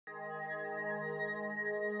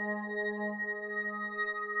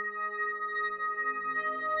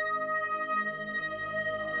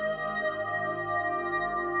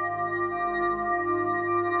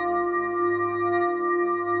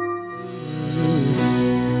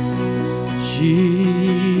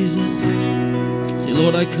Jesus. Say,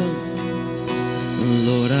 Lord, I come.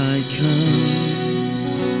 Lord, I come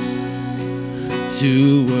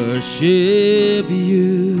to worship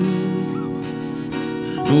you,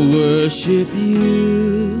 worship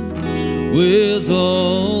you with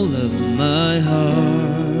all of my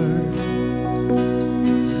heart.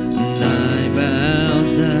 And I bow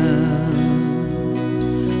down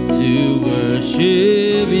to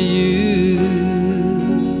worship you.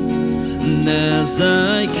 And as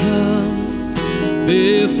I come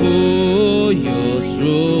before your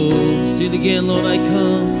throne, sing it again, Lord, I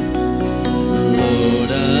come.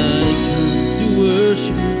 Lord, I come to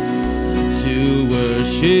worship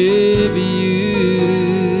you,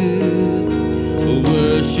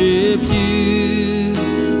 worship you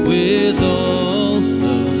with all of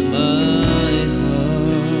my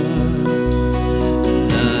heart.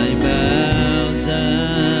 And I bow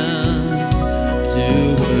down to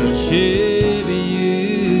worship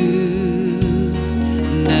you.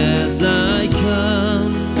 And as I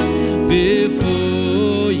come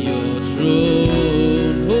before your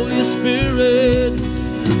throne, Holy Spirit,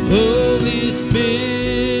 Holy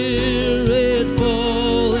Spirit,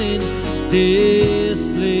 fall in this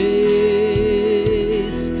place.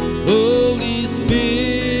 Holy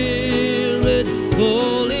Spirit,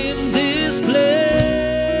 fall in this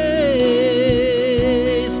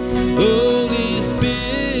place. Holy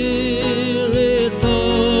Spirit,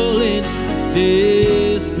 fall in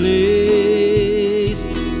this place.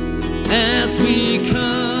 As we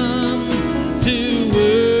come to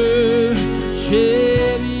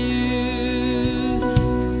worship you,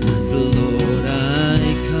 Lord,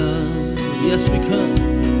 I come. Yes, we come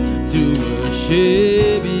to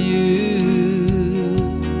worship you,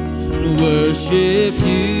 worship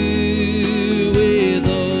you with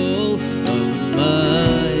all of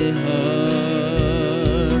my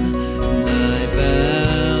heart. And I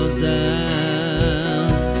bow down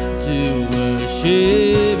to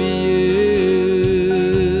worship you.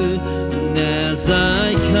 And as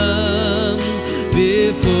I come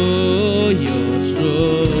before your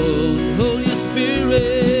throne, Holy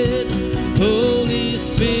Spirit, Holy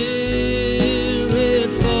Spirit,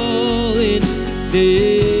 fall in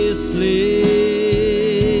this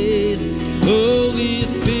place.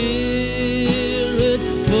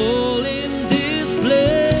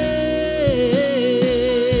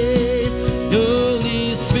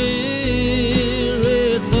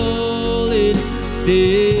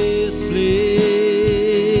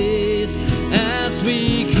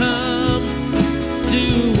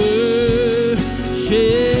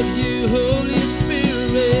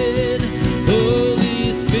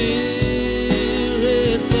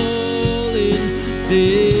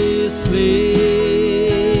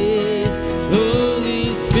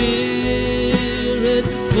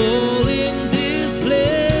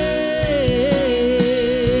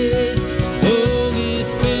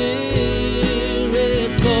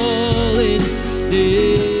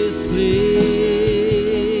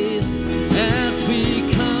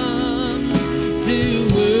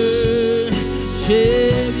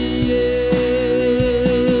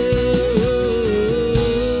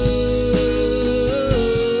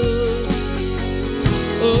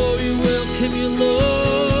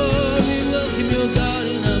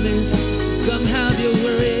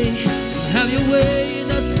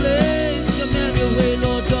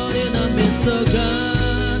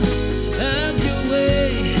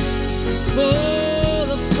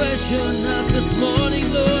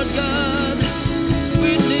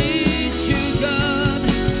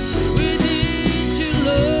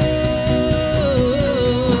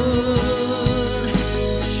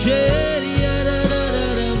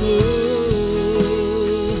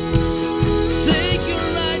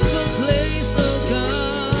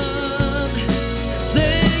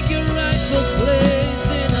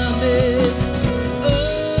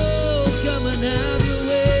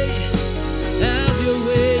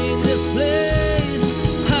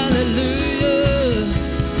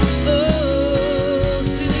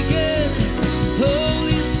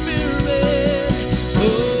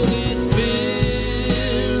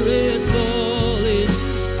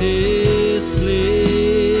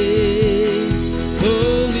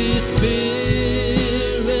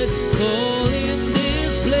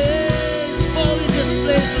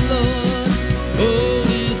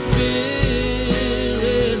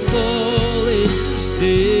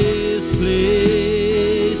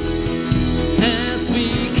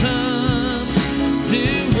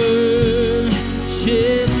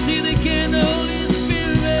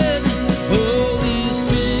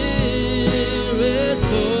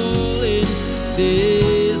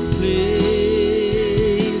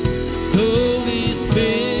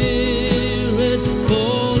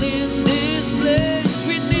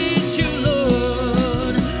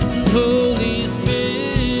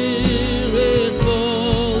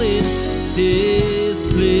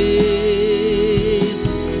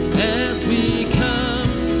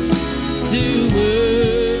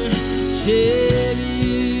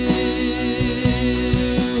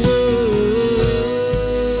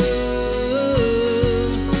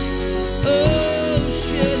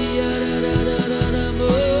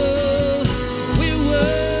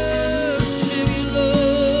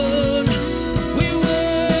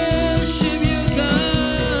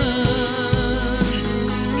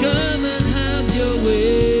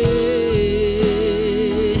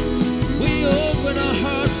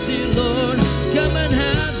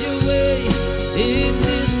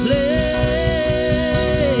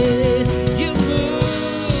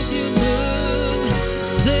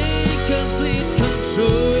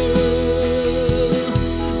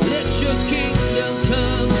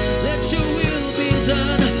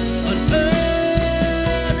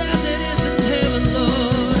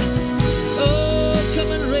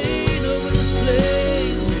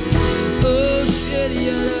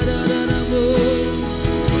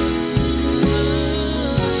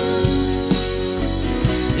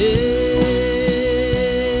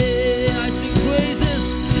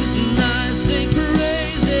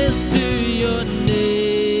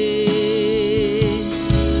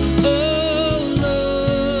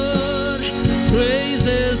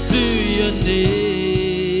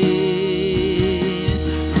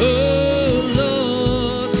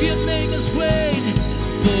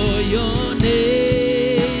 your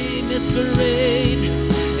name is great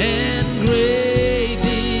and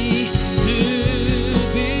greatly to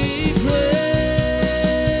be praised.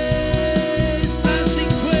 I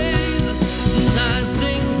sing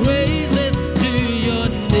praises to your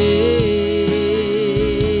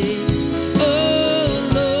name. Oh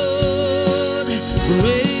Lord,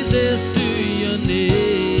 praises to your name.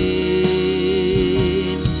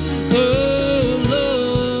 Oh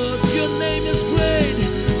Lord, your name is great,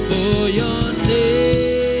 for your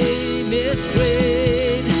name is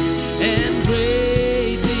great and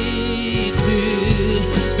greatly to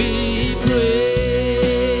be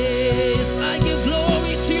praised. I give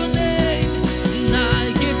glory to your name, and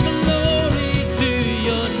I give glory to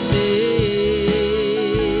your name.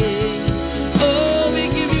 Oh, we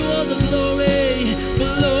give you all the glory,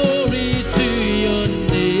 glory to your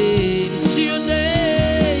name, to your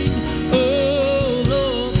name. Oh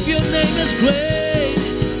Lord, your name is great,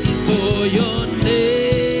 for your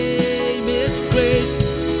name is great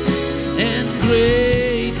and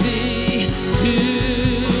greatly to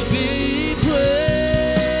be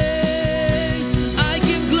praised. I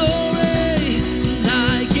give glory, and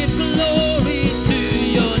I give glory to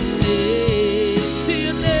your name, to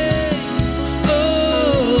your name. Oh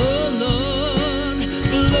Lord,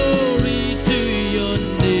 glory to your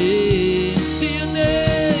name, to your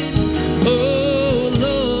name. Oh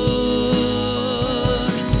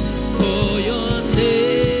Lord, for your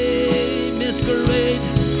name is great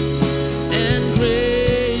and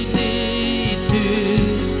greatly to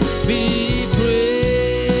be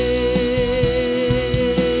praised.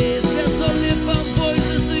 Let's all lift our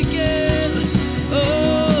voices again. Oh,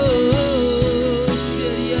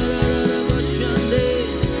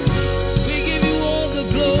 we give you all the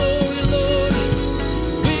glory, Lord.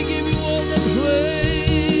 We give you all the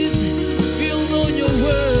praise. Feel on your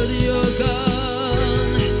word, your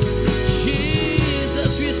God.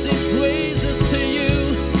 Jesus, we sing praises to you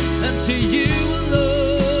and to you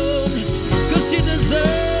alone, 'cause you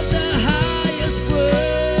deserve the highest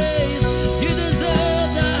praise. You deserve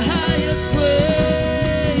the highest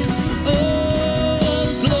praise.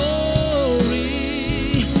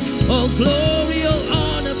 All glory, all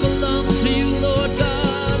honor belongs to you, Lord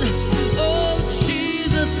God. Oh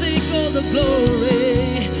Jesus, take all the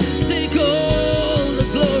glory. Take all the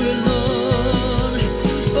glory, Lord.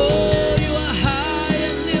 Oh, you are high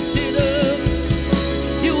and lifted up.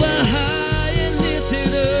 You are high and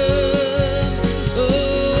lifted up.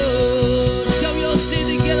 Oh, shall we all sing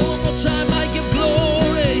together one more time? I give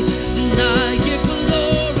glory, and I give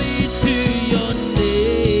glory to your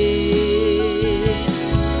name.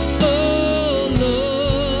 Oh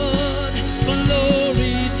Lord,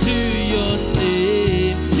 glory to your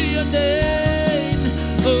name, to your name.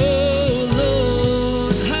 Oh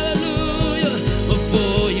Lord, hallelujah,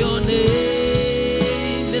 for your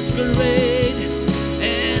name is great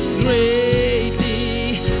and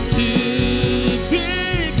greatly to be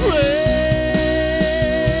praised.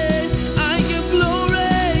 I give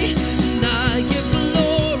glory, and I give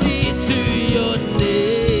glory to your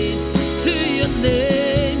name, to your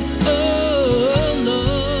name. Oh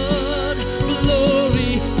Lord,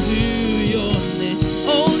 glory to your name,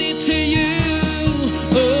 only to you.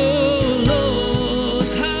 Oh Lord,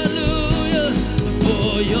 hallelujah,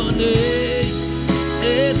 for your name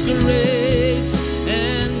it's great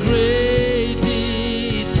and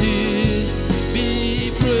greatly to be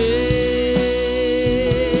praised.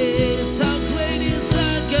 How great is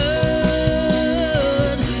our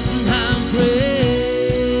God? How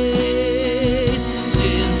great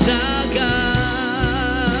is our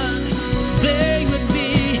God? Say with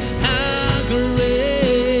me, how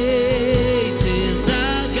great is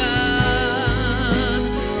our God?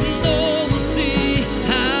 Oh, we'll see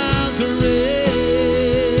how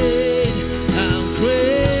great, how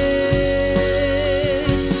great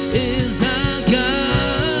is our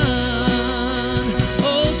God.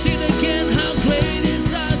 Oh, sing it again, how great is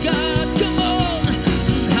our God? Come on,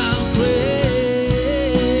 how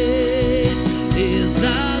great is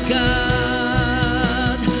our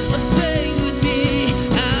God? Oh, sing with me,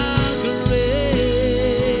 how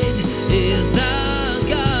great is our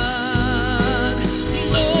God?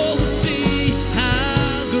 Oh, we'll see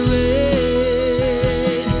how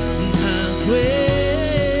great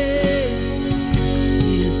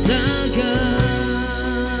is our God.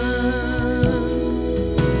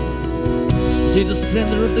 See the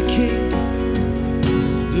splendor of the King,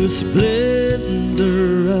 the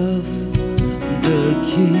splendor of the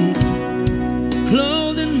King,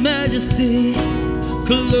 clothed in majesty,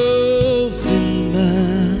 clothed in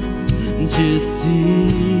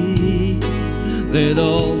majesty. Let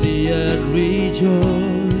all the earth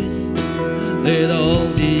rejoice. let all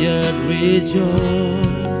the earth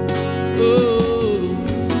rejoice. Oh,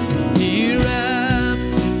 he wraps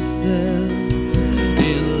himself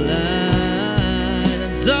in light,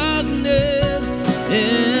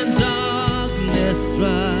 and darkness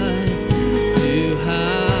tries to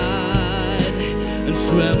hide, and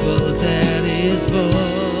trembles at his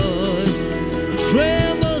voice,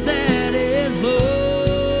 trembles at his voice.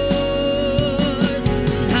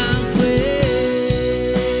 How great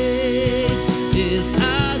is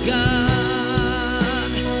our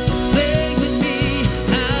God? Sing with me,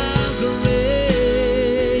 how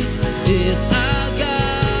great is our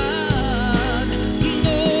God?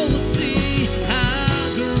 No one see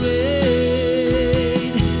how great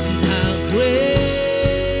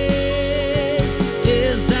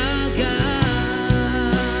is our God.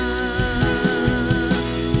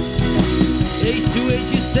 Age to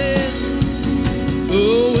age you stand,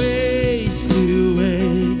 oh age to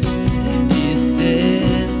age you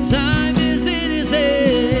stand. Time is in his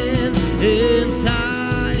hands, and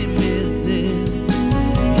time is in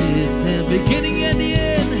his hand. Beginning and the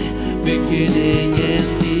end, beginning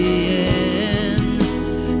and the end,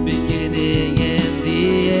 beginning and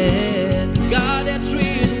the end. God had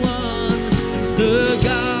three in one, the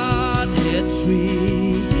Godhead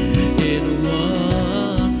three in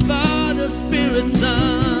one. Father, Spirit,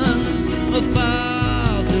 Son,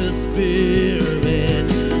 Father, Spirit,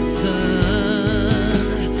 Son.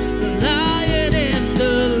 The Lion and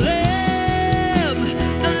the Lamb,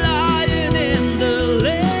 the Lion and the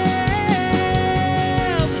Lamb.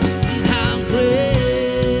 How great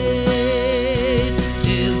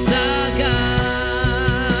is our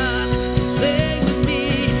God? Sing with me,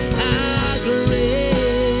 how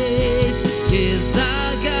great is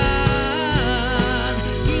our God?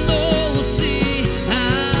 No one see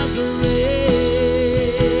how great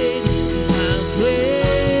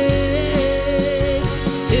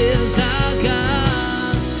is our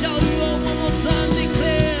God. Shall we all one more time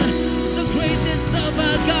declare the greatness of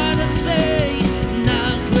our God and say,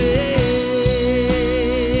 how great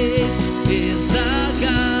is our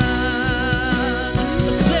God?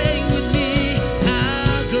 Sing with me,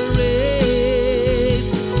 how great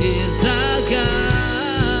is our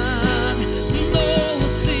God? No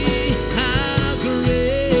one see how great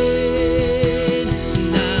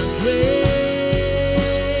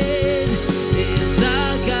is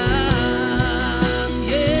our God.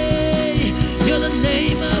 Yeah, you're the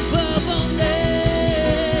name above all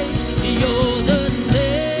names. You're the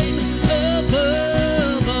name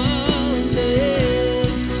above all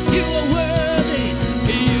names. You are worthy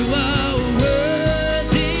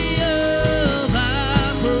of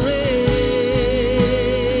our praise.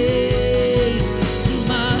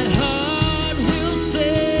 My heart will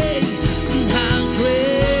sing, how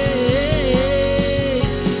great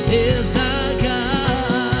is our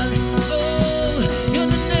God. Oh, you're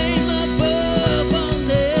the name above all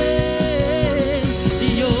names.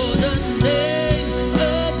 You're the name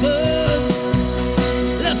above.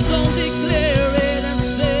 Let's all declare it and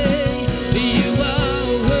say, you are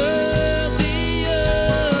worthy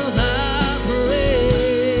of our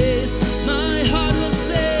praise. My heart will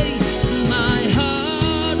sing,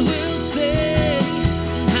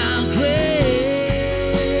 how great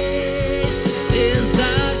is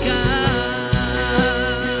our God.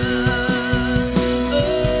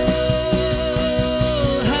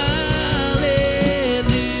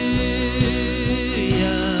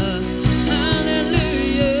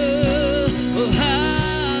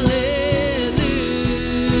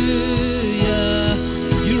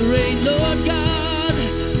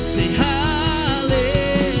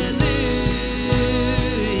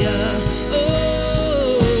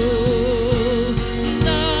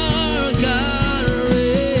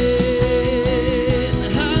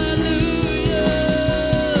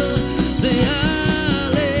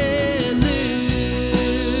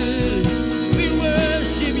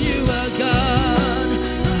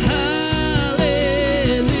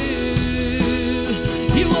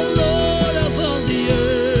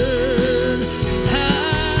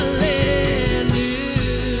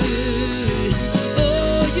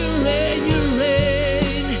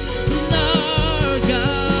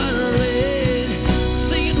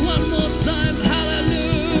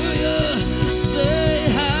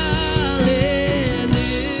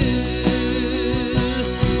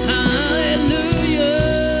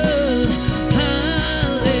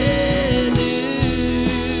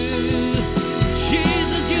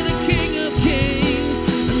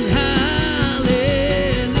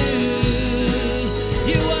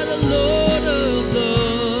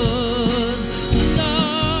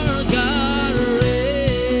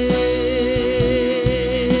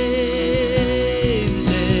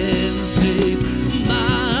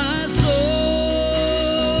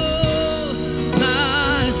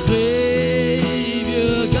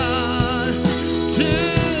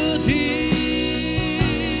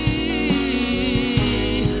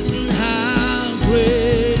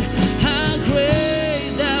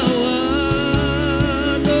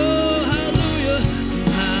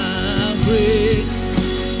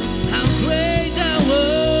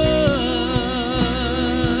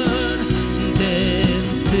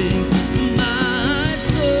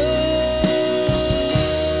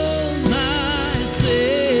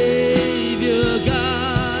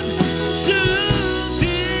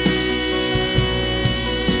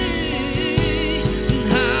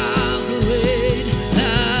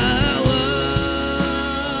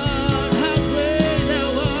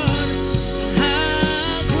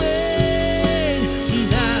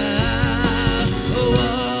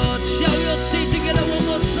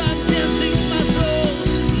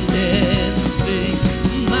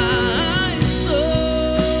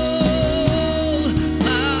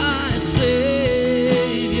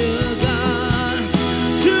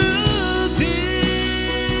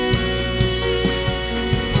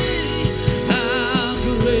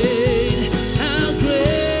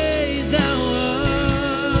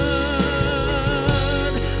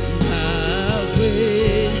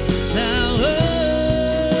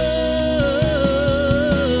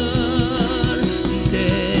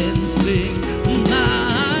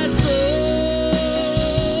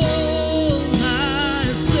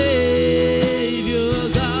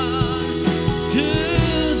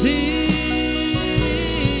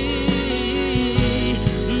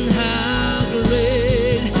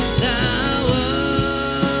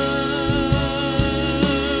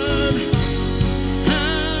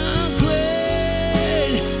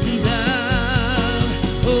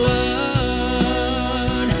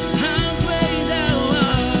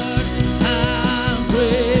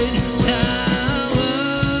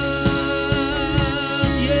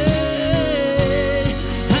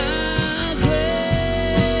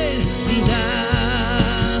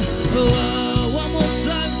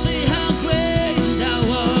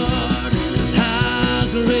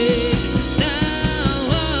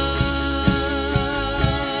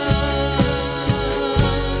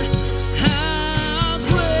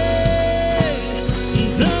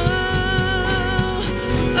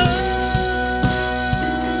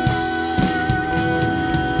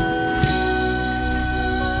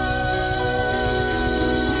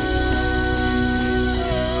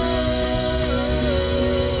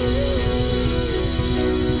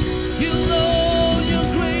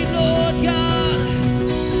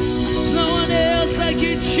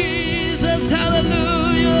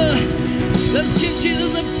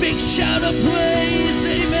 big shout of praise.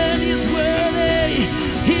 Amen. He's worthy.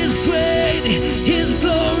 He's great. He's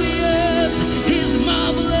glorious. He's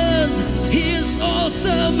marvelous. He is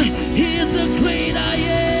awesome. He is the great I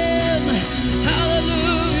am.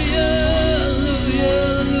 Hallelujah.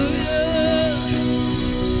 Hallelujah.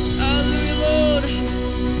 Hallelujah, Lord.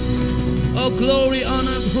 All glory,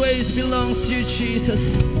 honor, and praise belongs to you,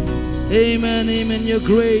 Jesus. Amen. Amen. You're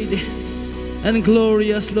great and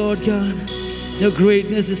glorious, Lord God. Your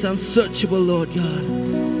greatness is unsearchable, Lord God.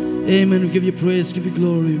 Amen. We give you praise, give you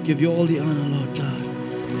glory, we give you all the honor, Lord God.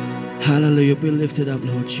 Hallelujah. Be lifted up,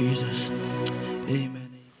 Lord Jesus. Amen.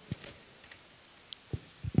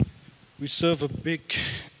 We serve a big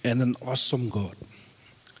and an awesome God.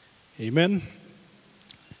 Amen.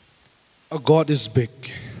 Our God is big.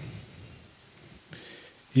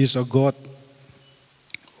 He is a God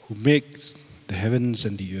who makes the heavens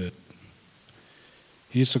and the earth.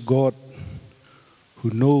 He is a God who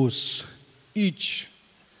knows each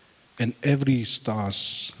and every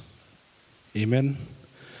stars. Amen.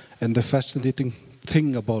 And the fascinating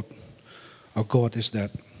thing about our God is that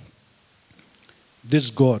this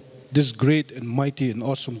God, this great and mighty and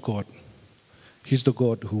awesome God, He's the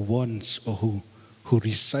God who wants or who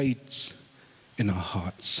resides in our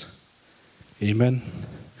hearts. Amen.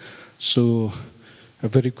 So, a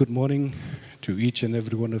very good morning to each and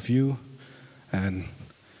every one of you, and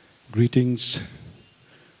greetings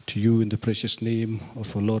to you in the precious name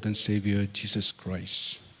of our Lord and Savior, Jesus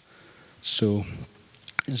Christ. So,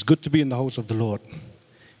 it's good to be in the house of the Lord.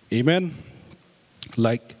 Amen.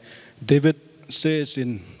 Like David says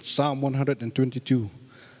in Psalm 122,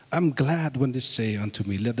 I'm glad when they say unto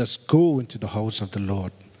me, let us go into the house of the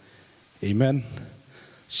Lord. Amen.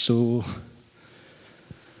 So,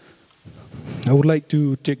 I would like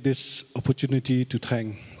to take this opportunity to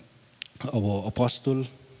thank our apostle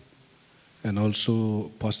and also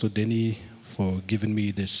Pastor Denny for giving me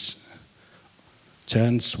this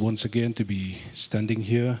chance once again to be standing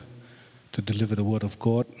here to deliver the word of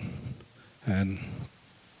God. And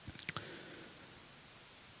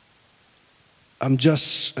I'm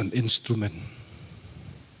just an instrument.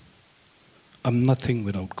 I'm nothing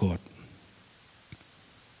without God.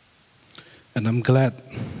 And I'm glad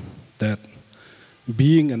that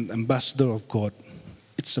being an ambassador of God,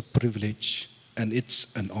 it's a privilege and it's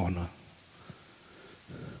an honor.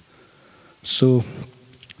 So,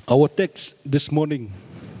 our text this morning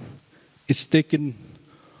is taken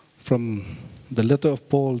from the letter of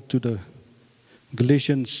Paul to the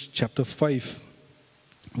Galatians chapter 5,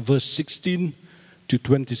 verse 16 to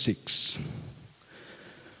 26.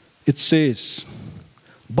 It says,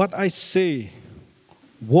 but I say,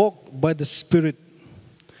 walk by the Spirit,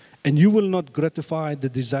 and you will not gratify the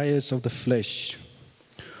desires of the flesh.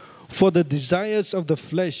 For the desires of the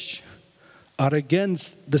flesh are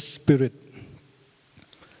against the Spirit,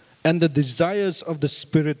 and the desires of the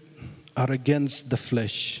Spirit are against the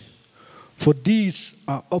flesh. For these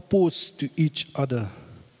are opposed to each other,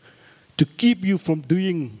 to keep you from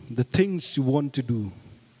doing the things you want to do.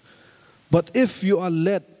 But if you are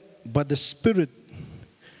led by the Spirit,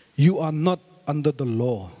 you are not under the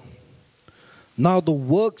law. Now the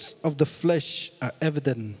works of the flesh are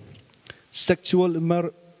evident: sexual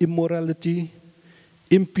immorality,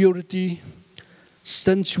 impurity,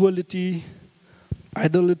 sensuality,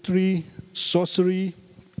 idolatry, sorcery,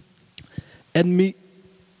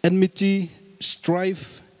 enmity,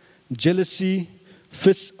 strife, jealousy,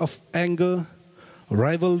 fits of anger,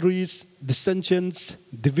 rivalries, dissensions,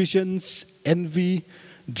 divisions, envy,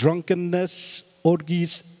 drunkenness,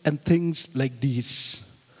 orgies, and things like these.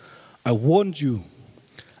 I warned you,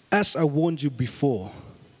 as I warned you before,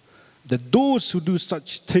 that those who do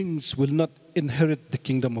such things will not inherit the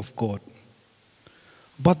kingdom of God.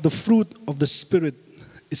 But the fruit of the Spirit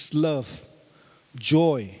is love,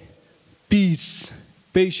 joy, peace,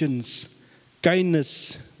 patience,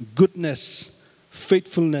 kindness, goodness,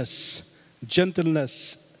 faithfulness,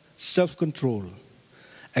 gentleness, self-control.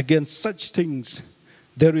 Against such things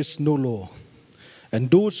there is no law. And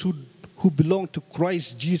those who belong to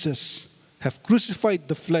Christ Jesus have crucified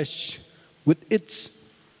the flesh with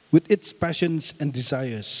its passions and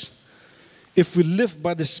desires. If we live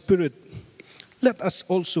by the Spirit, let us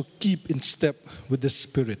also keep in step with the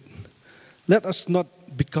Spirit. Let us not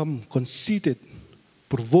become conceited,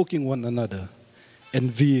 provoking one another,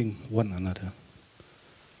 envying one another.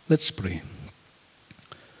 Let's pray.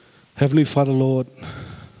 Heavenly Father, Lord,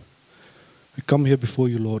 we come here before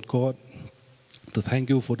you, Lord God, to thank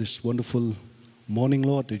you for this wonderful morning,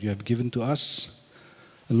 Lord, that you have given to us.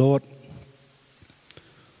 Lord,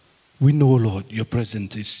 we know, Lord, your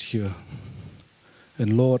presence is here.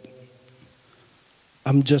 And Lord,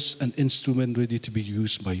 I'm just an instrument ready to be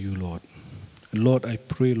used by you, Lord. And Lord, I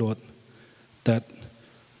pray, Lord, that,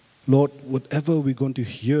 Lord, whatever we're going to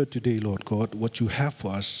hear today, Lord God, what you have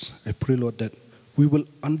for us, I pray, Lord, that we will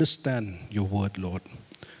understand your word, Lord.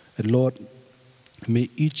 And Lord, may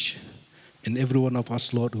each and every one of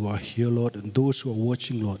us, Lord, who are here, Lord, and those who are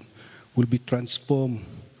watching, Lord, will be transformed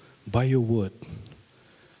by your word. In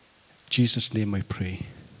Jesus' name I pray.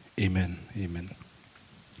 Amen. Amen.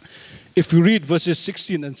 If we read verses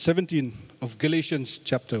 16 and 17 of Galatians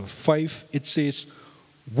chapter 5, it says,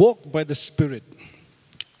 "Walk by the Spirit,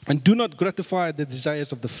 and do not gratify the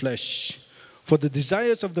desires of the flesh. For the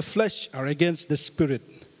desires of the flesh are against the Spirit,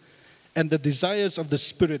 and the desires of the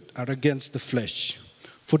Spirit are against the flesh.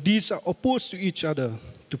 For these are opposed to each other,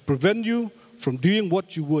 to prevent you from doing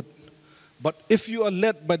what you would. But if you are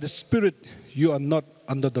led by the Spirit, you are not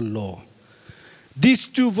under the law." These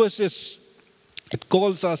two verses, it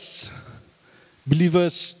calls us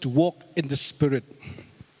believers to walk in the Spirit,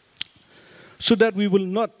 so that we will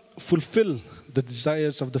not fulfill the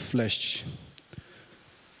desires of the flesh.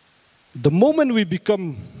 The moment we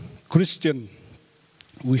become Christian,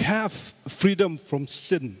 we have freedom from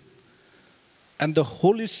sin, and the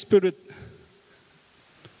Holy Spirit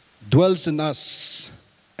dwells in us,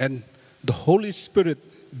 and the Holy Spirit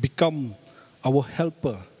become our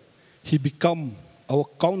helper. He become our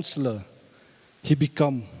counselor. He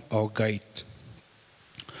become our guide.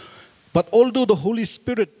 But although the Holy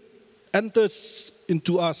Spirit enters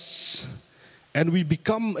into us and we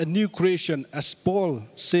become a new creation, as Paul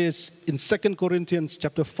says in 2 Corinthians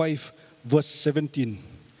chapter 5, verse 17,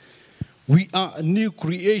 we are a new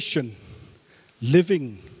creation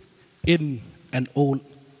living in an old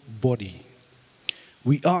body.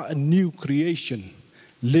 We are a new creation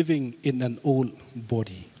living in an old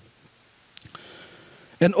body.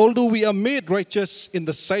 And although we are made righteous in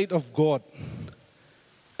the sight of God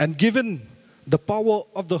and given the power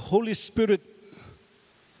of the Holy Spirit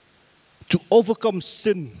to overcome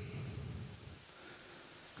sin,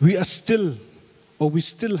 we still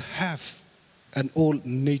have an old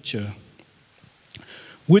nature,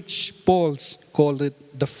 which Paul called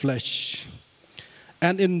it the flesh.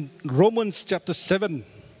 And in Romans chapter 7,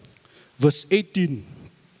 verse 18,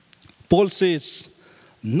 Paul says,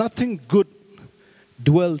 "Nothing good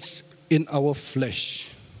dwells in our flesh."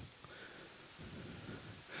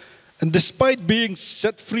 And despite being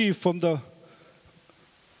set free from the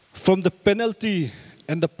penalty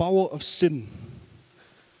and the power of sin,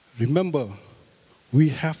 remember, we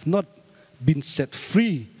have not been set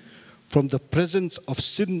free from the presence of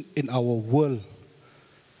sin in our world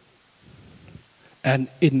and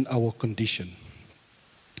in our condition.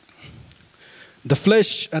 The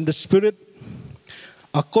flesh and the spirit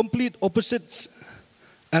are complete opposites,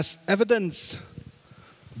 as evidenced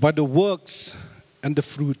by the works and the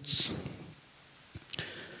fruits.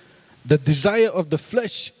 The desire of the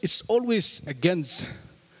flesh is always against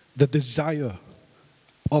the desire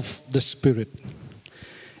of the Spirit.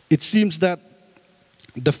 It seems that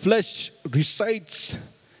the flesh resides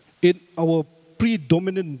in our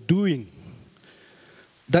predominant doing.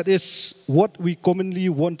 That is what we commonly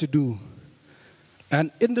want to do.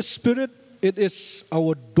 And in the Spirit, it is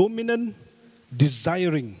our dominant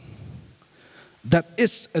desiring. That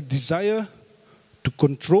is a desire to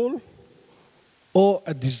control or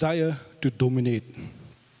a desire to dominate.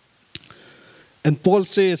 And Paul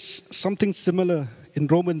says something similar in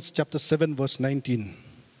Romans chapter 7, verse 19.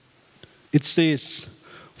 It says,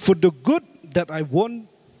 "For the good that I want,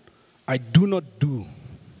 I do not do,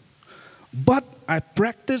 but I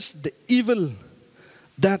practice the evil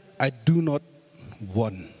that I do not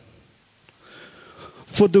want.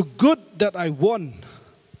 For the good that I want,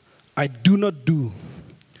 I do not do,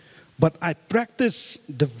 but I practice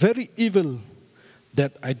the very evil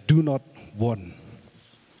that I do not want."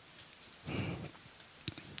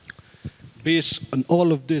 Based on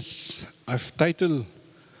all of this, I've titled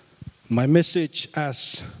my message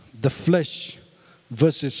as "The Flesh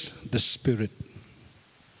versus the Spirit."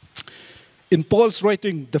 In Paul's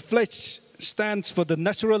writing, the flesh stands for the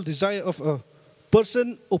natural desire of a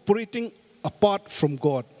person operating apart from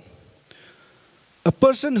God. A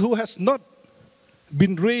person who has not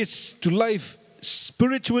been raised to life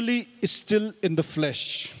spiritually is still in the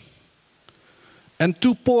flesh. And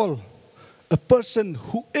to Paul, a person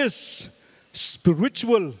who is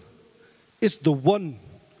spiritual is the one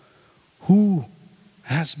who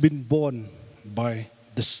has been born by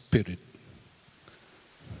the Spirit.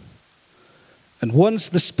 And once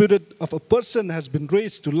the spirit of a person has been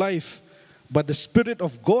raised to life by the Spirit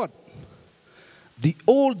of God, the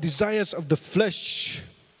old desires of the flesh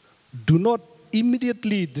do not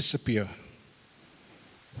immediately disappear.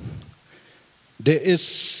 there is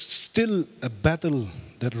still a battle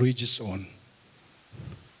that rages on.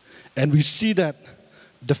 And we see that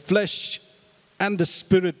the flesh and the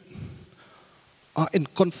spirit are in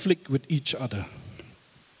conflict with each other.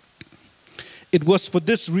 It was for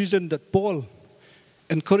this reason that Paul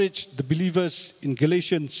encouraged the believers in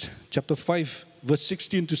Galatians chapter 5, verse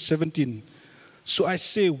 16 to 17. So I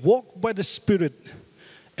say, walk by the Spirit,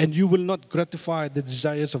 and you will not gratify the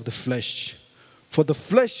desires of the flesh. For the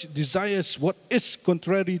flesh desires what is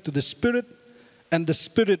contrary to the Spirit, and the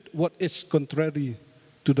Spirit what is contrary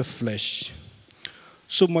to the flesh.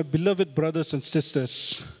 So my beloved brothers and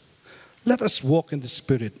sisters, let us walk in the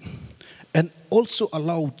Spirit and also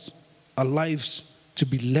allow our lives to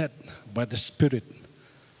be led by the Spirit,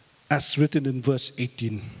 as written in verse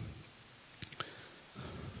 18.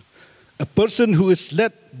 A person who is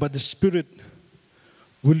led by the Spirit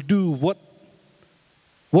will do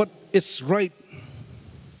what is right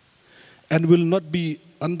and will not be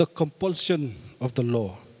under compulsion of the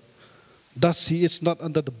law. Thus he is not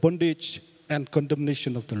under the bondage and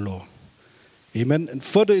condemnation of the law. Amen. And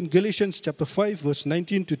further in Galatians chapter 5, verse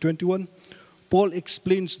 19 to 21, Paul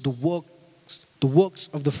explains the works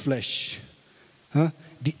of the flesh.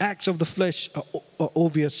 The acts of the flesh are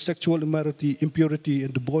obvious: sexual immorality, impurity,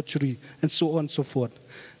 and debauchery, and so on and so forth.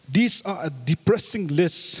 These are a depressing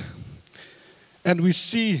list. And we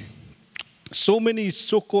see so many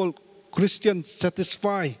so-called Christians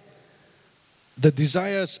satisfy the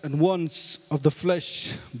desires and wants of the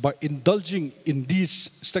flesh by indulging in these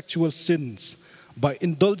sexual sins, by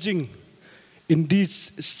indulging in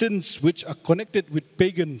these sins which are connected with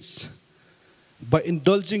pagans, by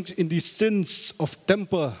indulging in these sins of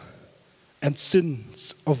temper and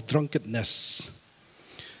sins of drunkenness.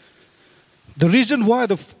 The reason why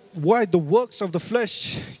the works of the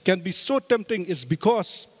flesh can be so tempting is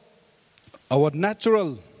because our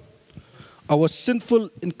sinful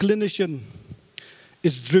inclination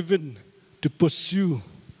is driven to pursue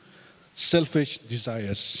selfish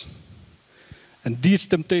desires. And these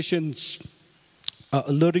temptations are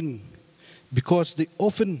alluring because they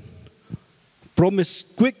often promise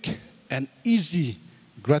quick and easy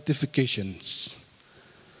gratifications.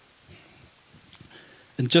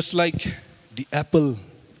 And just like the apple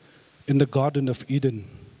in the Garden of Eden,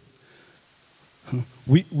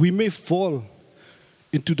 we may fall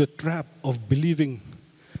into the trap of believing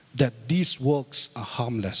that these works are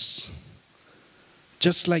harmless.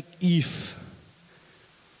 Just like Eve,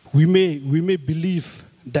 we may believe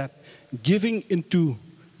that giving into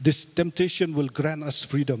this temptation will grant us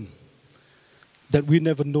freedom that we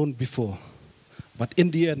never known before. But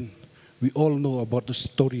in the end, we all know about the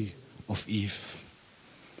story of Eve.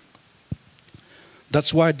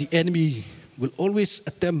 That's why the enemy will always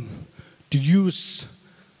attempt to use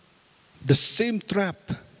the same trap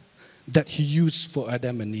that he used for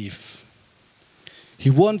Adam and Eve. He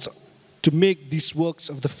wants to make these works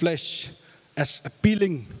of the flesh as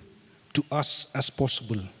appealing to us as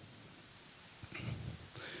possible.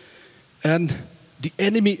 And the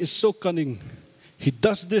enemy is so cunning. He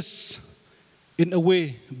does this in a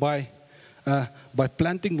way by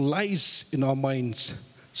planting lies in our minds,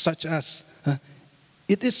 such as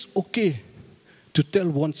it is okay to tell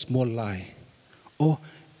one small lie, or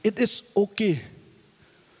it is okay,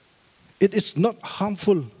 it is not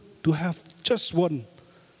harmful to have just one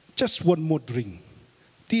more drink.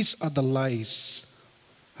 These are the lies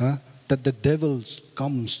that the devil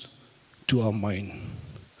comes to our mind.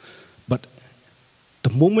 But the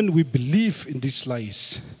moment we believe in these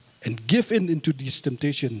lies and give in into these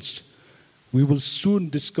temptations, we will soon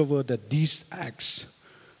discover that these acts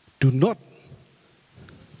do not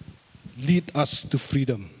lead us to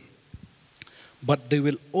freedom, but they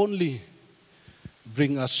will only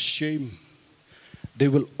bring us shame. They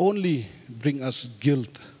will only bring us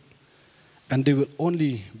guilt, and they will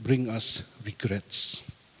only bring us regrets.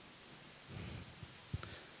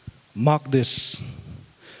 Mark this.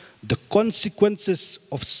 The consequences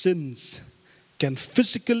of sins can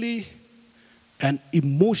physically and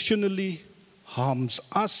emotionally harm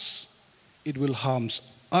us. It will harm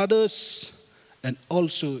others, and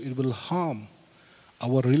also it will harm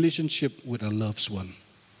our relationship with our loved one.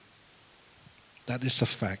 That is a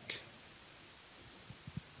fact.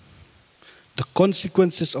 The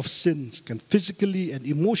consequences of sins can physically and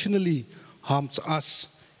emotionally harm us.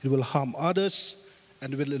 It will harm others,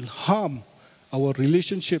 and it will harm our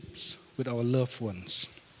relationships with our loved ones.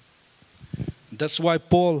 That's why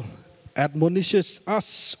Paul admonishes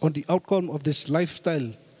us on the outcome of this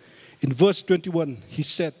lifestyle. In verse 21, he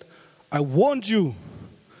said, I warned you,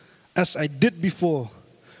 as I did before,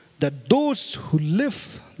 that those who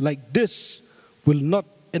live like this will not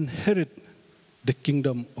inherit the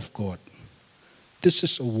kingdom of God. This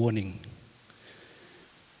is a warning.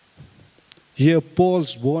 Here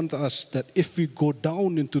Paul's warned us that if we go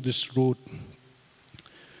down into this road,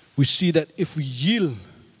 we see that if we yield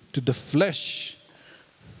to the flesh,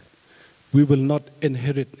 we will not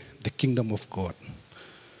inherit the kingdom of God.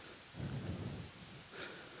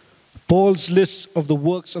 Paul's list of the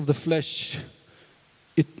works of the flesh,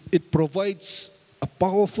 it provides a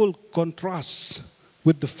powerful contrast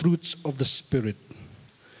with the fruits of the Spirit.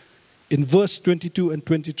 In verse 22 and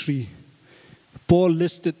 23, Paul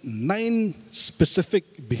listed 9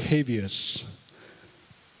 specific behaviors.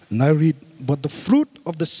 And I read, but the fruit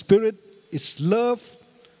of the Spirit is love,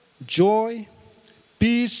 joy,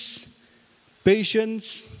 peace,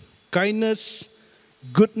 patience, kindness,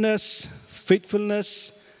 goodness,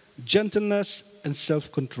 faithfulness, gentleness, and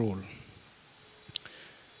self-control.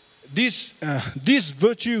 These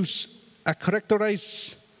virtues are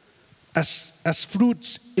characterized as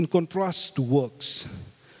fruits in contrast to works.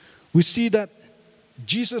 We see that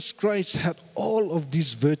Jesus Christ had all of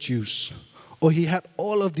these virtues, or he had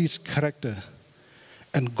all of these character,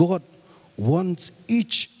 and God wants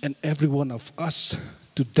each and every one of us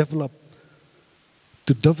to develop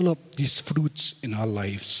these fruits in our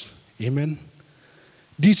lives. Amen.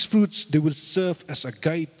 These fruits, they will serve as a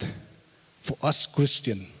guide for us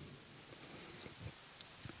Christian.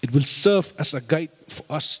 It will serve as a guide for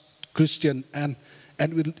us Christian and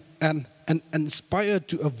inspire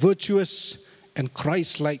to a virtuous and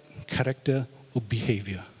Christ-like character or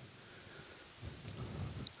behavior.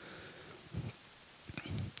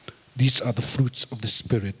 These are the fruits of the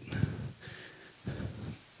Spirit.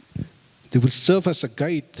 They will serve as a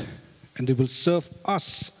guide, and they will serve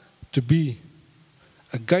us to be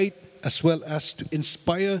a guide as well as to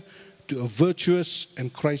inspire to a virtuous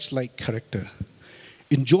and Christ-like character.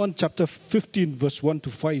 In John chapter 15, verse 1 to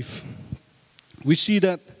 5, we see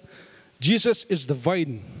that Jesus is the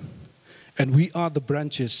vine and we are the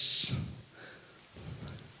branches.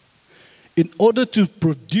 In order to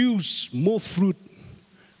produce more fruit,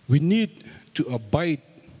 we need to abide.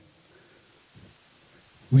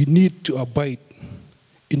 We need to abide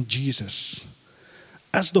in Jesus.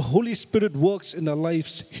 As the Holy Spirit works in our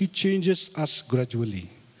lives, He changes us gradually.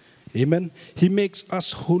 Amen. He makes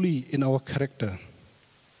us holy in our character.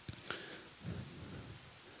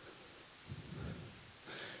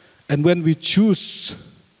 And when we choose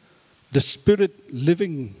the Spirit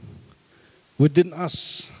living within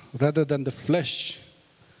us rather than the flesh,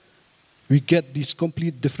 we get these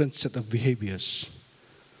complete different set of behaviors.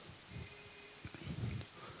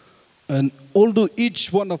 And although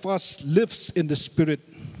each one of us lives in the Spirit,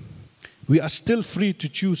 we are still free to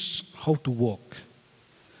choose how to walk.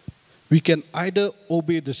 We can either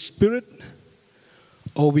obey the Spirit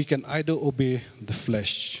or we can either obey the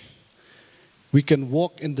flesh. We can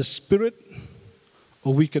walk in the Spirit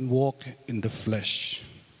or we can walk in the flesh.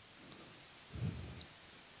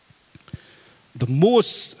 The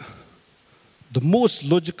most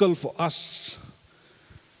logical for us,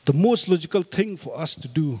 the most logical thing for us to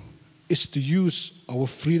do is to use our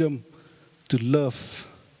freedom to love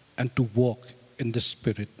and to walk in the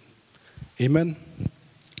Spirit. Amen?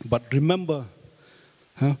 But remember,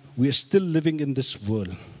 we are still living in this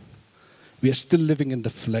world. We are still living in the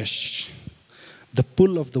flesh. The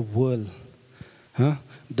pull of the world,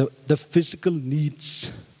 the physical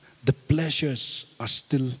needs, the pleasures are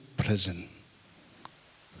still present.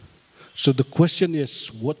 So the question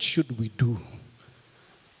is, what should we do?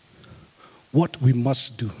 What we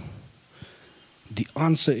must do? The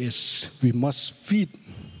answer is, we must feed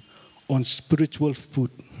on spiritual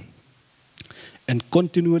food and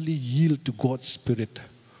continually yield to God's Spirit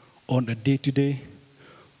on a day-to-day,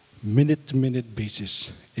 minute-to-minute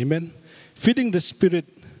basis. Amen? Feeding the Spirit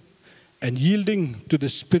and yielding to the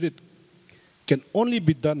Spirit can only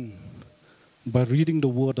be done by reading the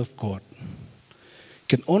Word of God.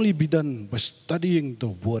 Can only be done by studying the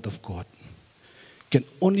Word of God. Can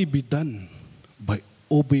only be done by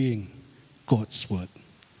obeying God's Word.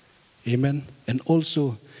 Amen? And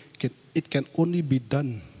also, it can only be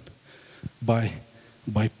done by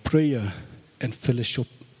prayer and fellowshipping.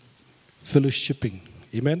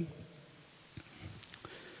 Amen?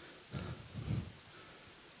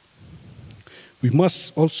 We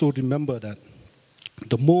must also remember that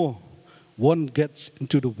the more one gets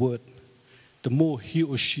into the Word, the more he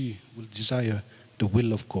or she will desire the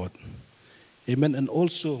will of God. Amen. And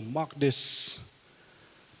also, mark this,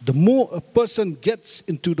 the more a person gets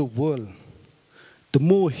into the world, the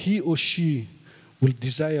more he or she will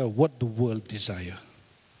desire what the world desires.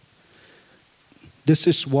 This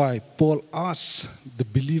is why Paul asks the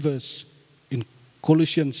believers in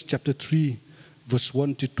Colossians chapter 3, verse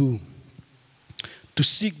 1 to 2. To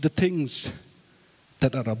seek the things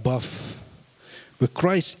that are above, where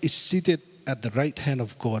Christ is seated at the right hand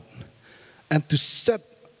of God, and to set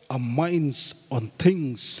our minds on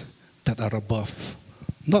things that are above,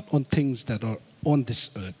 not on things that are on this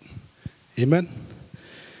earth. Amen?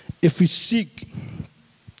 If we seek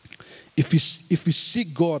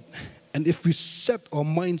God, and if we set our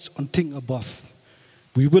minds on things above,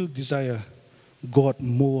 we will desire God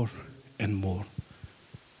more and more.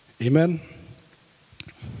 Amen?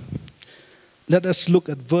 Let us look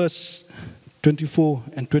at verse 24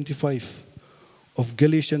 and 25 of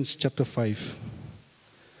Galatians chapter 5.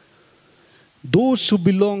 Those who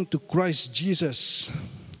belong to Christ Jesus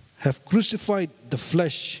have crucified the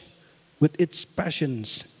flesh with its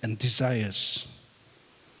passions and desires.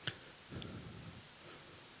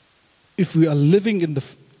 If we are living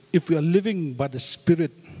by the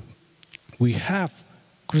Spirit, we have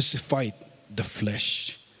crucified the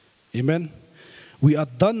flesh. Amen. We are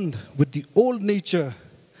done with the old nature,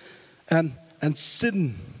 and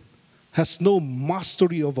sin has no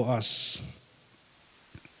mastery over us.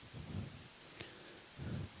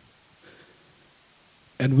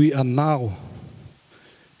 And we are now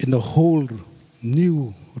in a whole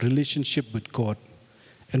new relationship with God.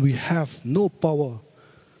 And we have no power,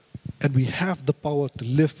 and we have the power to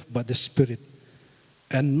live by the Spirit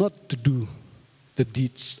and not to do the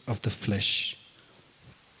deeds of the flesh.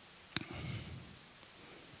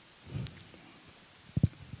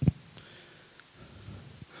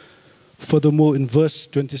 Furthermore, in verse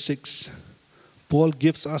 26, Paul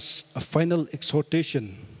gives us a final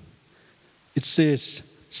exhortation. It says,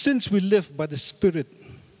 since we live by the Spirit,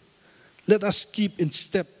 let us keep in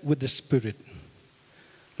step with the Spirit.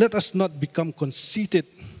 Let us not become conceited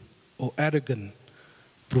or arrogant,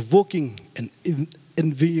 provoking and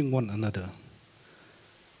envying one another.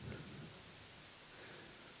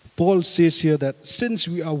 Paul says here that since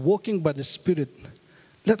we are walking by the Spirit,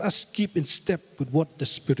 let us keep in step with what the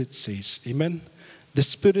Spirit says. Amen? The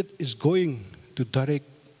Spirit is going to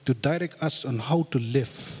direct us on how to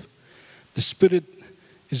live. The Spirit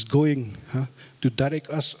is going to direct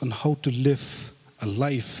us on how to live a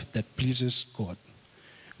life that pleases God.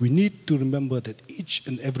 We need to remember that each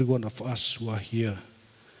and every one of us who are here,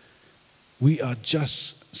 we are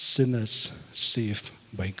just sinners saved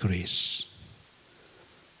by grace.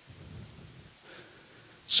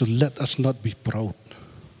 So let us not be proud.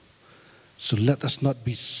 So let us not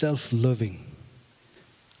be self-loving.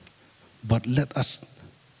 But let us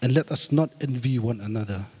not envy one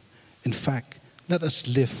another. In fact, let us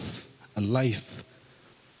live a life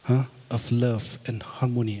of love and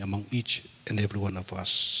harmony among each and every one of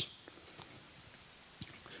us.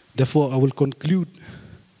 Therefore, I will conclude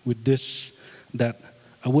with this, that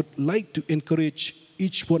I would like to encourage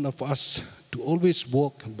each one of us to always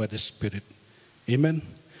walk by the Spirit. Amen?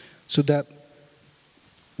 So that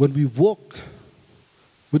when we walk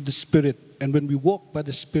with the Spirit and when we walk by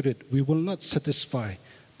the Spirit, we will not satisfy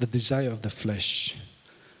the desire of the flesh.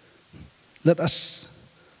 Let us,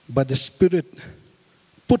 by the Spirit,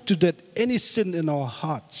 put to death any sin in our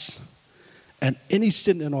hearts and any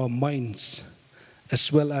sin in our minds,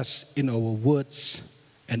 as well as in our words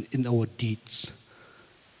and in our deeds.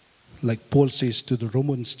 Like Paul says to the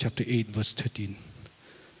Romans chapter 8, verse 13.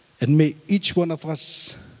 And may each one of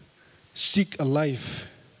us seek a life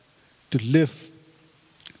to live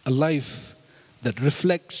a life that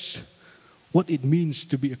reflects what it means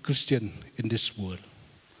to be a Christian in this world.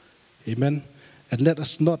 Amen. And let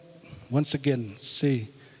us not, once again, say,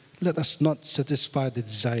 let us not satisfy the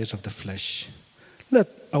desires of the flesh. Let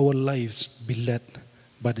our lives be led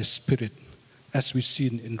by the Spirit, as we see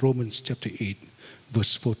in Romans chapter 8,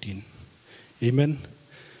 verse 14. Amen.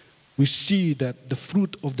 We see that the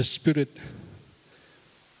fruit of the Spirit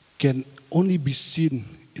can only be seen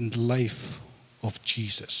in the life of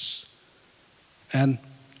Jesus. And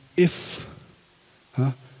if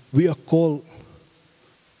we are called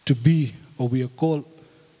to be, or we are called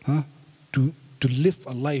to live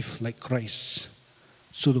a life like Christ,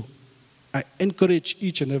 so I encourage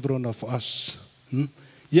each and every one of us.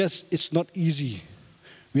 Yes, it's not easy.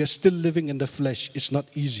 We are still living in the flesh. It's not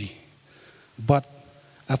easy. But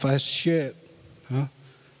as I shared,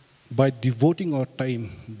 by devoting our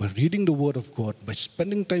time, by reading the Word of God, by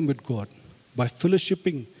spending time with God, by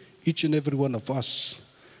fellowshipping each and every one of us,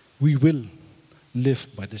 we will live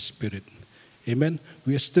by the Spirit. Amen?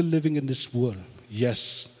 We are still living in this world.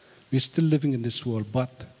 Yes, we are still living in this world,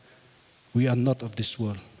 but we are not of this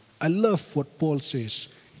world. I love what Paul says,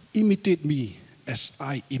 imitate me as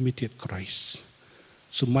I imitate Christ.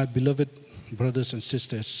 So my beloved brothers and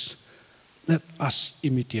sisters, Let us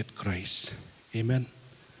imitate Christ. Amen.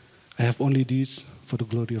 I have only these for the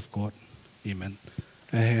glory of God. Amen.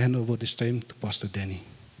 I hand over this time to Pastor Danny.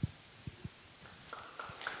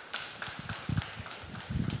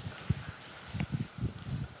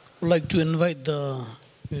 I'd like to invite the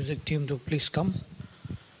music team to please come.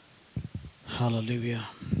 Hallelujah.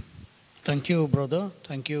 Thank you, brother.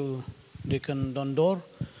 Thank you, Deacon Dondor.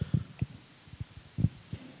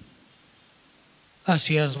 As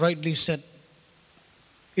he has rightly said,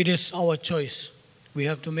 it is our choice. We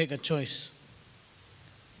have to make a choice.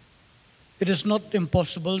 It is not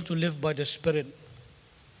impossible to live by the Spirit.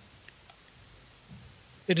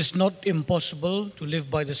 It is not impossible to live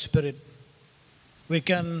by the Spirit. We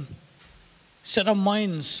can set our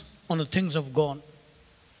minds on the things of God.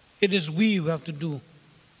 It is we who have to do.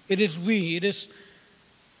 It is we. It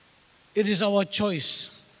is our choice.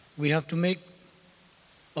 We have to make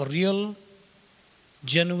a real,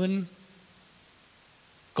 genuine,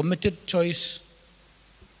 committed choice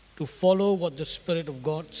to follow what the Spirit of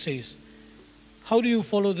God says. How do you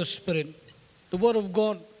follow the Spirit? The Word of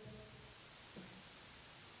God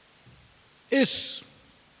is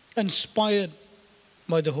inspired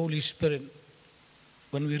by the Holy Spirit.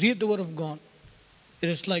 When we read the Word of God, it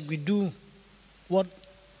is like we do what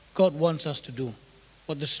God wants us to do,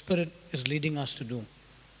 what the Spirit is leading us to do.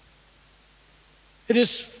 It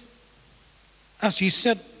is, as he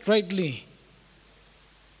said rightly,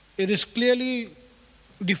 it is clearly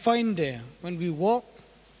defined there. When we walk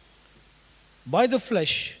by the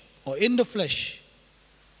flesh or in the flesh,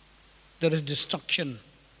 there is destruction,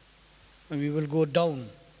 and we will go down.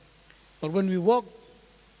 But when we walk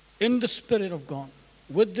in the Spirit of God,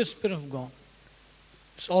 with the Spirit of God,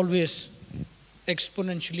 it's always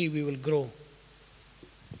exponentially we will grow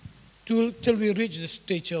till we reach the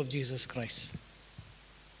stature of Jesus Christ,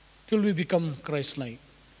 till we become Christ-like.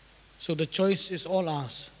 So the choice is all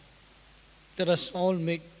ours. Let us all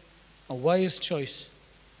make a wise choice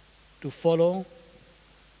to follow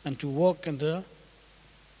and to walk in the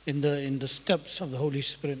steps of the Holy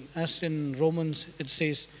Spirit. As in Romans it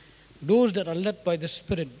says, those that are led by the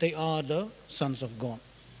Spirit, they are the sons of God.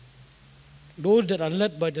 Those that are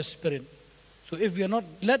led by the Spirit. So if we are not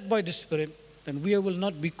led by the Spirit, then we will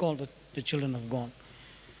not be called the children of God.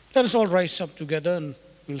 Let us all rise up together and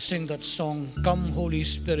we'll sing that song, Come Holy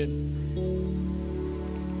Spirit.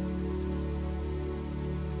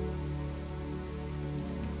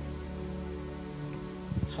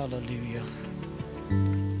 Hallelujah.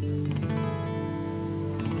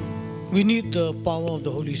 We need the power of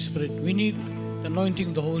the Holy Spirit. We need the anointing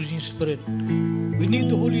of the Holy Spirit. We need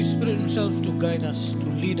the Holy Spirit Himself to guide us, to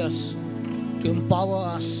lead us, to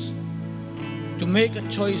empower us, to make a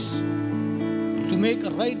choice, to make a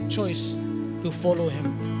right choice to follow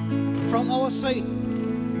Him. From our side,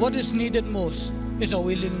 what is needed most is our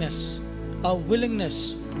willingness,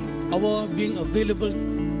 our being available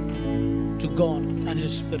to God and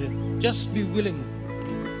His Spirit. Just be willing.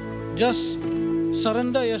 Just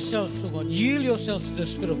surrender yourself to God. Yield yourself to the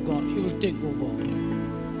Spirit of God. He will take over.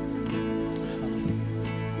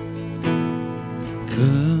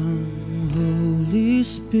 Come, Holy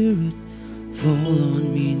Spirit, fall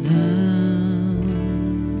on me now.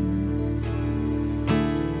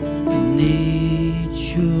 Need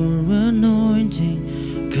your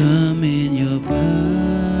anointing. Come in your power.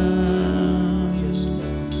 Yes.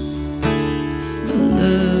 I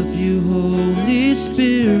love you, Holy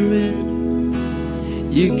Spirit.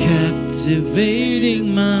 You're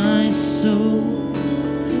captivating my soul,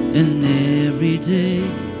 and every day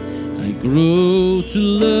I grow to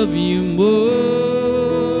love you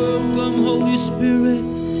more. Come, Holy Spirit.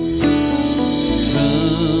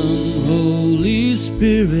 Come, Holy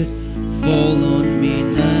Spirit, fall on me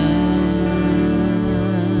now.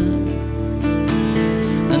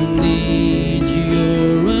 I need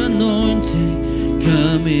your anointing.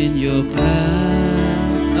 Come in your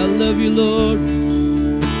power. I love you, Lord.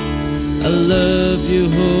 I love you,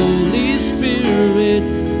 Holy Spirit.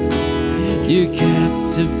 You're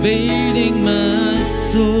captivating my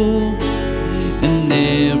soul, and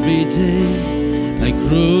every day I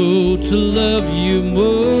grow to love you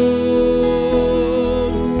more.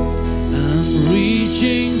 I'm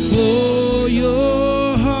reaching for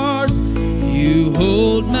your heart. You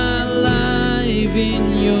hold my life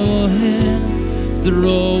in your hand,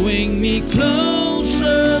 drawing me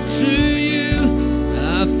closer to you.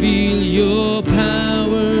 I feel your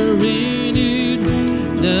power in it.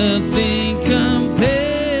 Nothing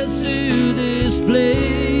compares to this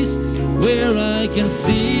place where I can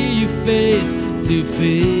see you face to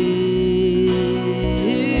face.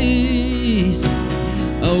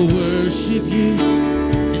 I worship you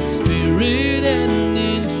in spirit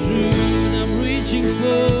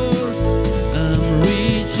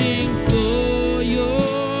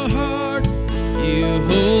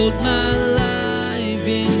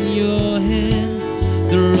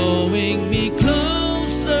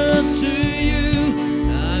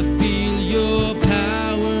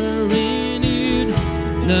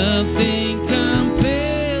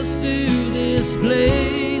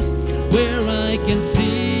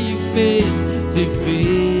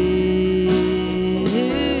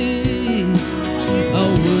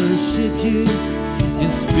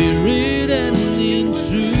in spirit and in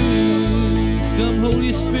truth. Come,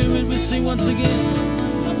 Holy Spirit, we sing once again.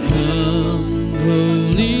 Come,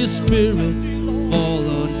 Holy Spirit, fall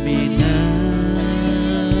on me now.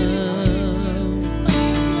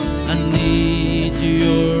 I need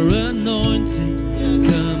your anointing,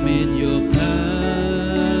 come in your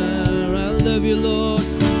power. I love you, Lord.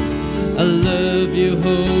 I love you,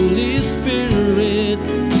 Holy Spirit.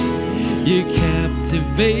 You're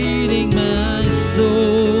captivating my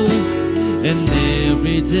soul, and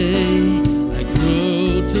every day I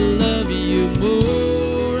grow to love you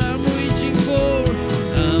more. I'm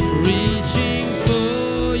reaching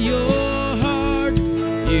for your heart.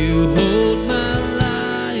 You hold my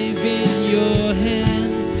life in your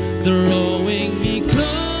hand, drawing me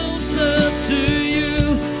closer to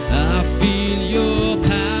you. I feel your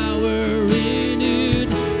power renewed.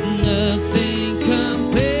 Nothing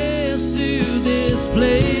compares to this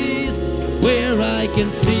place where I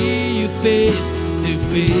can see you face to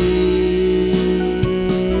face.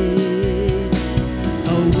 I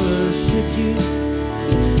worship you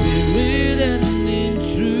in spirit and in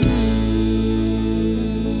truth.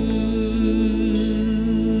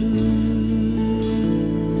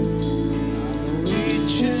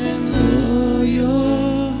 Reaching for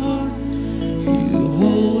your heart, you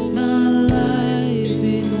hold my life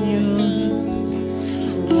in your hands,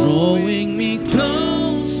 drawing me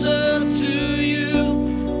closer to you.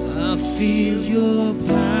 I feel your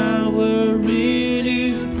power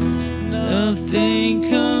renewed. Nothing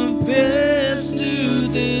compares to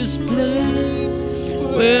this place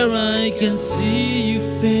where I can see you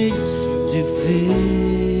face to face.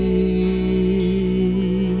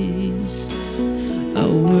 I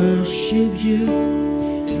worship you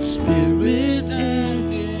in spirit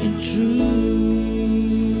and in truth.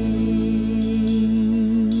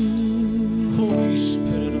 Holy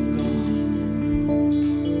Spirit of God.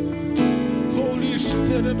 Holy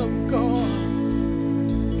Spirit of God.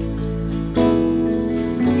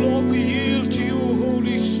 Lord, we yield to you,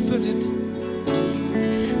 Holy Spirit.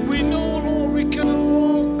 We know, Lord, we cannot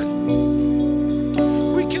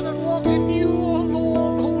walk in you, oh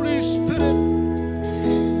Lord, Holy Spirit,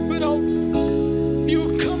 without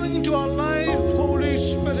you coming into our life, Holy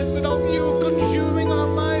Spirit, without you consuming our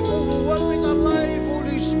life, overwhelming our life,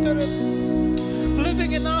 Holy Spirit,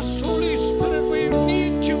 living in us, Holy Spirit. We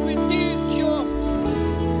need you, we need your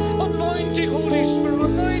anointing, Holy Spirit.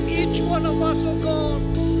 Anoint each one of us, oh God.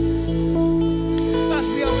 As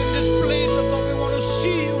we are in this place, oh God, we want to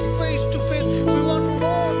see you face to face. We want,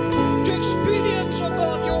 Lord, to experience, oh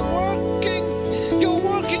God, you're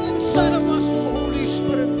working inside of us, oh Holy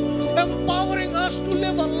Spirit, empowering us to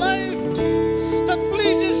live a life that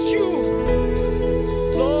pleases you.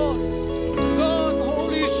 Lord, God,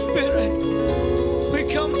 Holy Spirit, we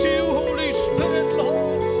come to you, Holy Spirit,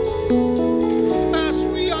 Lord, as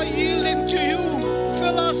we are yielding to you.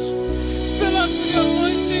 Fill us with your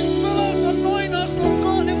anointing, anoint us, oh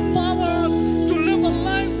God, empower us to live a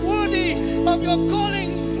life worthy of your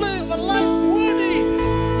calling, live a life worthy,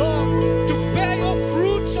 Lord, to bear your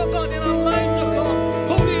fruits, oh God, in our lives, oh God,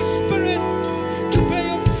 Holy Spirit, to bear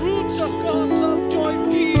your fruits, oh God, love, joy,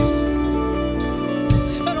 peace,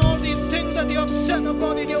 and all these things that you have said, oh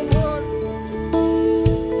God, in your word.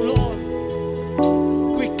 Lord,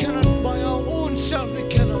 we cannot by our own self, we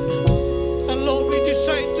cannot. And Lord, we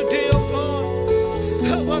decide today, oh God,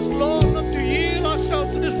 help us, Lord, not to yield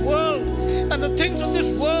ourselves to this world and the things of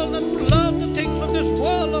this world, and to love the things of this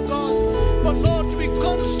world, oh God. But Lord, to be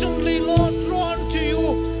constantly, Lord, drawn to you,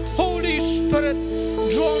 Holy Spirit,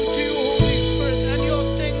 drawn to you, Holy Spirit, and your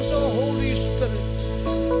things, oh Holy Spirit.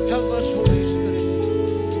 Help us, Holy Spirit.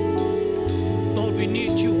 Lord, we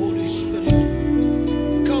need you, Holy Spirit.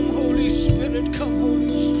 Come, Holy Spirit, come, Holy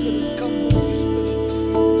Spirit, come, Holy Spirit.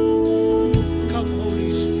 Come,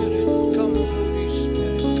 Holy Spirit, come, Holy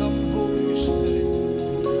Spirit, come, Holy Spirit.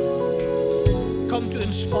 Come to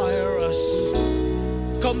inspire us.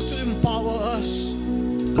 Come to empower us.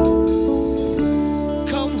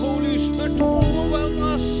 Come, Holy Spirit, to overwhelm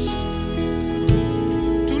us,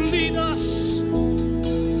 to lead us.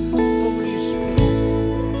 Holy Spirit,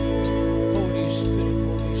 Holy Spirit,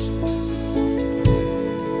 Holy Spirit.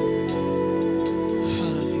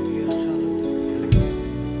 Hallelujah, hallelujah.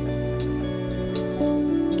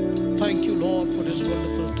 Thank you, Lord, for this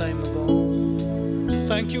wonderful time, O God.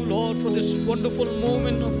 Thank you, Lord, for this wonderful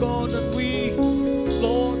moment, O God, that we,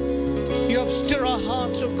 Lord, you have stirred our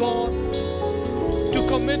hearts, O God, to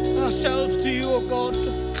commit ourselves to you, O God,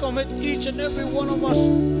 to commit each and every one of us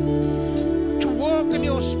to work in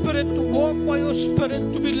your Spirit, to walk by your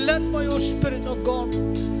Spirit, to be led by your Spirit, O God.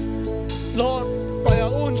 Lord, By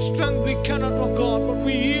our own strength we cannot, oh God, but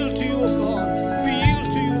we yield to you, oh God. We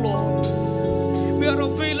yield to you, Lord. We are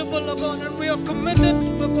available, oh God, and we are committed,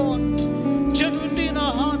 oh God, genuinely in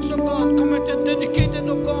our hearts, oh God, committed, dedicated,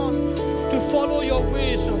 oh God, to follow your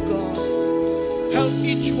ways, oh God. Help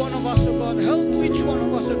each one of us, oh God. Help each one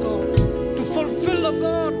of us, oh God, to fulfill, oh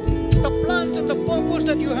God, the plans and the purpose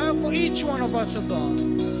that you have for each one of us, oh God.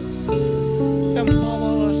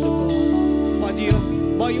 Empower us, oh God,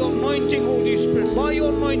 by your anointing, Holy Spirit, by your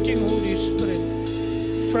anointing, Holy Spirit.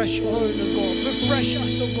 Fresh oil, oh God. Refresh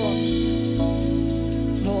us, oh God.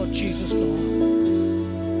 Lord Jesus, Lord.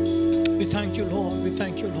 We thank you, Lord. We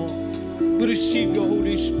thank you, Lord. We receive your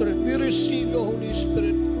Holy Spirit. We receive your Holy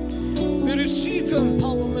Spirit. We receive your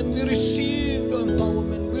empowerment. We receive your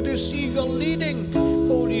empowerment. We receive your leading,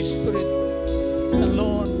 Holy Spirit. And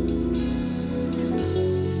Lord,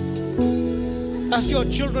 as your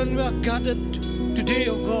children, we are gathered today,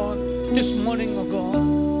 O God, this morning, O God.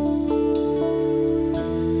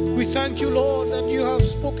 We thank you, Lord, that you have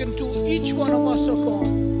spoken to each one of us, O God,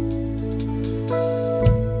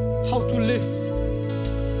 how to live,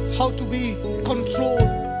 how to be controlled,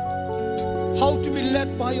 how to be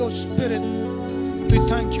led by your Spirit. We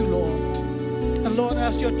thank you, Lord. And Lord,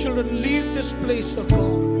 as your children leave this place, O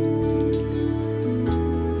God,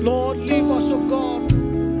 Lord, leave us, O God,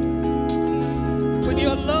 with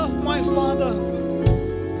your love, my Father.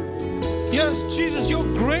 Yes, Jesus, your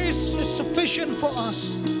grace is sufficient for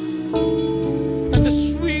us. And the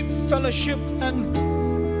sweet fellowship and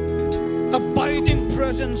abiding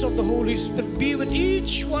presence of the Holy Spirit be with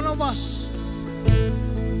each one of us.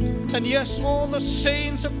 And yes, all the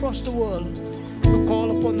saints across the world who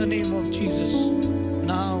call upon the name of Jesus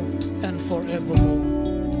now and forevermore.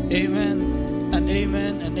 Amen and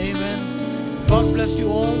amen and amen. God bless you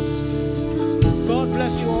all.